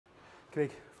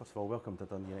Craig, first of all, welcome to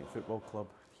Dundee United Football Club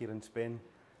here in Spain.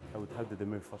 How did the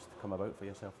move first come about for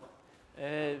yourself?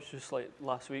 It was just like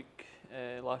last week,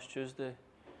 last Tuesday,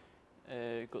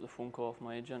 got the phone call off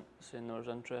my agent saying there was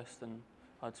interest, and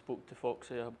I'd spoke to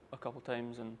Foxy a couple of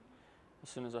times, and as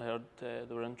soon as I heard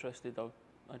they were interested,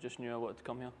 I just knew I wanted to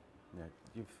come here. Yeah,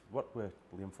 you've worked with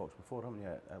Liam Fox before, haven't you,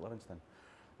 at Livingston?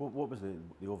 What was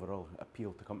the overall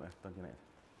appeal to come to Dundee United?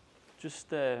 Just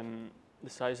the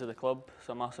size of the club. It's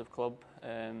a massive club,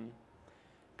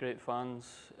 great fans,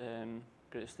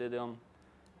 great stadium,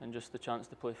 and just the chance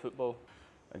to play football.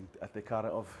 And at the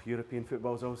carrot of European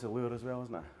football is always a lure as well,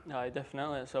 isn't it? Aye,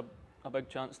 definitely. It's a big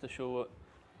chance to show what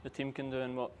the team can do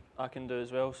and what I can do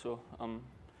as well. So I'm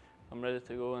ready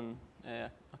to go, and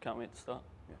I can't wait to start.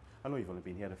 Yeah. I know you've only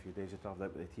been here a few days. You travelled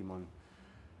out with the team on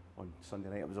Sunday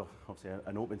night. It was obviously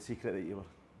an open secret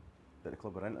that the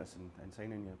club were interested in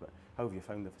signing you. But how have you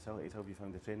found the facilities? How have you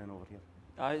found the training over here?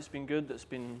 Aye, it's been good. It's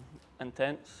been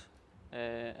intense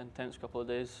couple of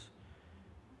days.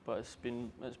 But it's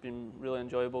been really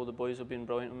enjoyable. The boys have been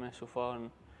brilliant with me so far,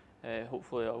 and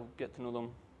hopefully I'll get to know them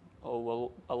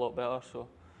all a lot better. So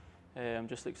I'm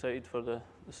just excited for the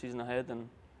season ahead and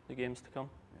the games to come.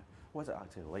 Yeah. What's it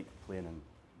actually like playing and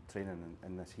training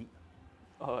in this heat?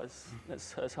 Oh,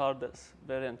 it's hard. It's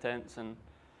very intense, and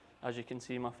as you can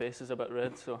see, my face is a bit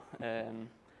red. So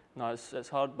no, it's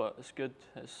hard, but it's good.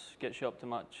 It gets you up to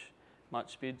match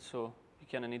speed, so you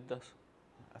kind of need this.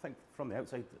 I think from the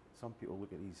outside, some people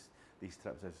look at these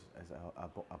trips as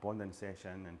a bonding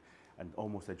session and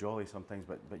almost a jolly sometimes,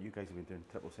 but you guys have been doing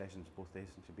triple sessions both days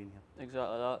since you've been here.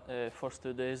 Exactly that. First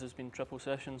 2 days has been triple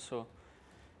sessions, so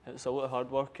it's a lot of hard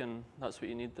work, and that's what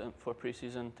you need for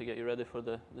pre-season to get you ready for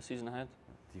the season ahead.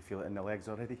 Do you feel it in the legs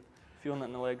already? Feeling it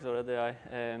in the legs already, aye.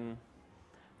 I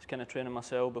was kind of training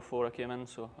myself before I came in,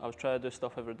 so I was trying to do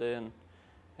stuff every day, and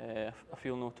I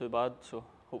feel not too bad, so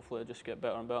hopefully I just get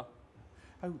better and better.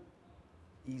 How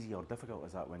easy or difficult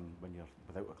is that when you're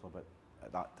without a club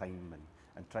at that time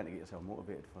and trying to get yourself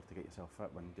motivated to get yourself fit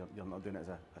when you're not doing it as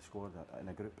a squad in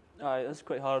a group? Aye, it's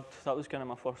quite hard. That was kind of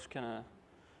my first kind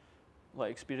of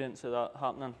experience of that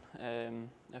happening.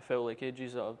 It felt like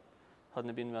ages that I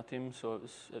hadn't been with a team, so it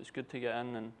was good to get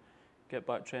in and get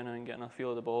back training and getting a feel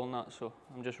of the ball and that. So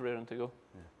I'm just raring to go.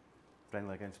 Yeah.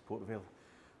 Friendly against Port Vale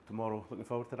tomorrow. Looking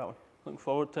forward to that one. Looking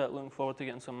forward to it. Looking forward to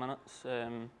getting some minutes.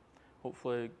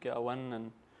 Hopefully get a win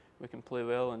and we can play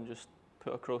well and just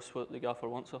put across what the gaffer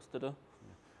wants us to do.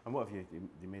 Yeah. And what have you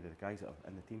made of the guys that are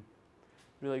in the team?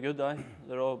 Really good, aye.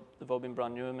 They've all been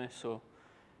brand new to me, so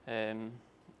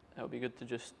it'll be good to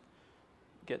just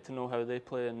get to know how they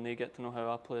play and they get to know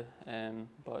how I play.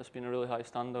 But it's been a really high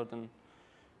standard, and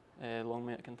long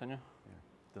may it continue.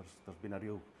 Yeah. There's been a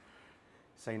real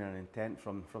sign and intent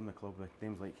from the club with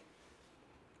names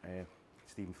like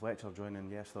Stephen Fletcher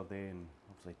joining yesterday, and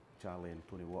obviously Charlie and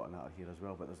Tony Watt and that are here as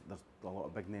well, but there's a lot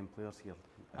of big name players here.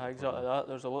 Exactly that.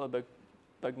 There's a lot of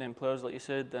big name players, like you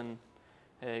said, and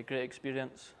great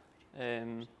experience.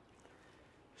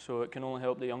 So it can only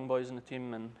help the young boys in the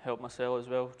team and help myself as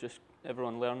well. Just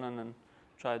everyone learning and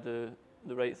try to do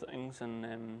the right things,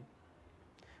 and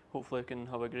hopefully I can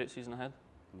have a great season ahead.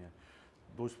 Yeah.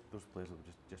 Those players that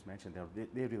we just mentioned there,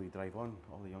 they really drive on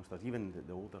all the youngsters, even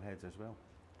the older heads as well.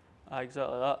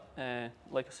 Exactly that.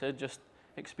 Like I said, just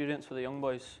experience for the young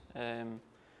boys.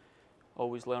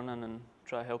 Always learning and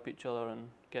try to help each other and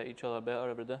get each other better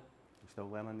every day. You still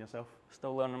learning yourself?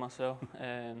 Still learning myself.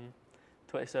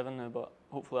 27 now, but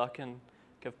hopefully I can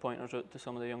give pointers out to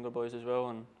some of the younger boys as well.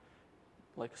 And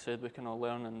like I said, we can all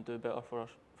learn and do better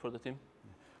for the team.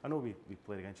 Yeah. I know we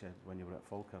played against you when you were at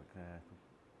Falkirk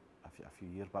a few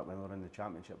years back when we were in the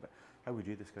Championship, but how would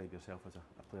you describe yourself as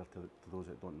a player to those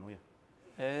that don't know you?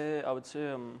 I would say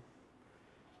I'm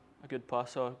a good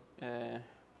passer,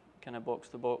 kind of box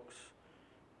to box,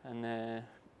 and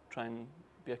try and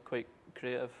be quite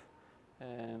creative,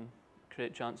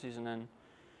 create chances, and then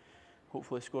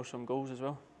hopefully score some goals as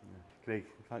well. Yeah. Craig,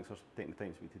 thanks for taking the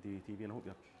time to speak to DUTV, and I hope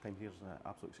your time here is an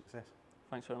absolute success.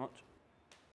 Thanks very much.